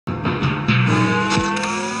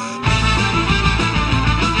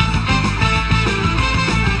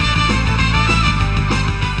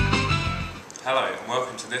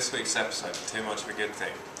this week's episode of Too Much of a Good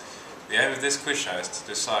Thing. The aim of this quiz show is to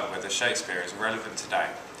decide whether Shakespeare is relevant today.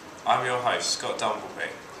 I'm your host, Scott Dumbleby.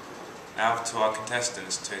 Now to our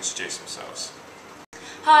contestants to introduce themselves.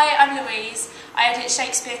 Hi, I'm Louise. I edit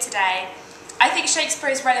Shakespeare Today. I think Shakespeare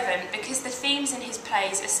is relevant because the themes in his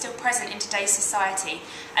plays are still present in today's society,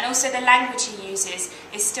 and also the language he uses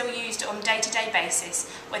is still used on a day-to-day basis,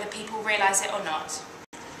 whether people realise it or not.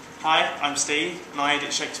 Hi, I'm Steve, and I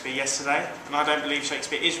edit Shakespeare Yesterday, and I don't believe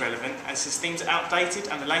Shakespeare is relevant as his themes are outdated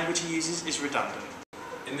and the language he uses is redundant.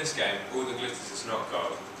 In this game, all that glitters is not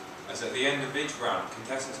gold, as at the end of each round,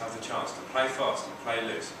 contestants have the chance to play fast and play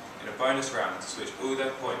loose in a bonus round to switch all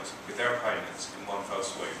their points with their opponents in one fell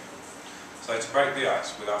swoop. So to break the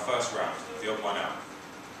ice with our first round, the odd one out.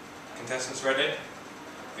 Contestants ready?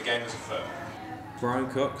 The game is afoot. Brian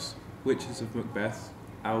Cox, Witches of Macbeth,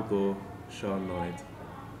 Al Gore, Sean Lloyd.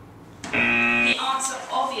 The answer,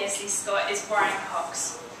 obviously, Scott, is Brian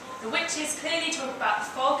Cox. The Witches clearly talk about the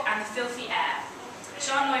fog and the filthy air.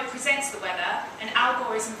 Sean Lloyd presents the weather, and Al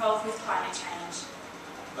Gore is involved with climate change.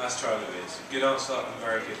 Nice try, Louise. Good answer and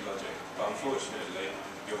very good logic, but unfortunately,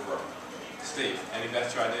 you're wrong. Steve, any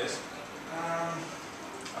better ideas?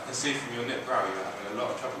 I can see from your knit brow you're having a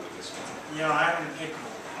lot of trouble with this one. Yeah, I am in a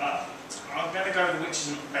pickle. I'm going to go with the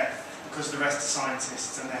Witches of Macbeth because the rest are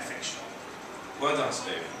scientists and they're fictional. Well done,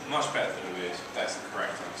 Steve. Much better than Louise. That's the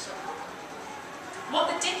correct answer. What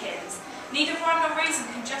the dickens? Neither rhyme nor reason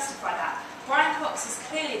can justify that. Brian Cox is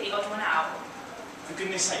clearly the odd one out. For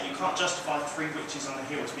goodness sake, you can't justify three witches on the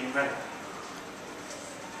hill as being relevant.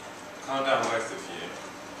 Calm down, both of you.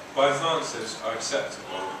 Both answers are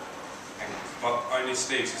acceptable, but only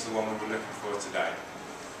Steve's is the one we were looking for today.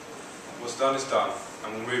 What's done is done,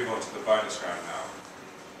 and we'll move on to the bonus round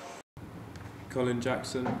now. Colin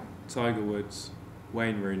Jackson, Tiger Woods,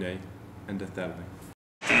 Wayne Rooney and Othello.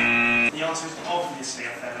 The answer is obviously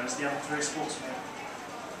Othello, as the other three are sportsmen.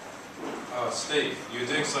 Oh, Steve, you were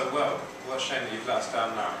doing so well. What a shame that you've let us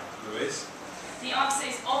down now. Louise? The answer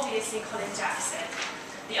is obviously Colin Jackson.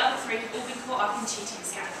 The other three have all been caught up in cheating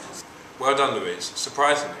scandals. Well done, Louise.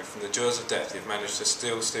 Surprisingly, from the jaws of death, you've managed to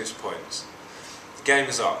steal Steve's points. The game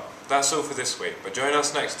is up. That's all for this week, but join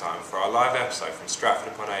us next time for our live episode from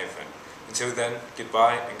Stratford-upon-Avon. Until then,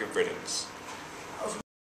 goodbye and good riddance.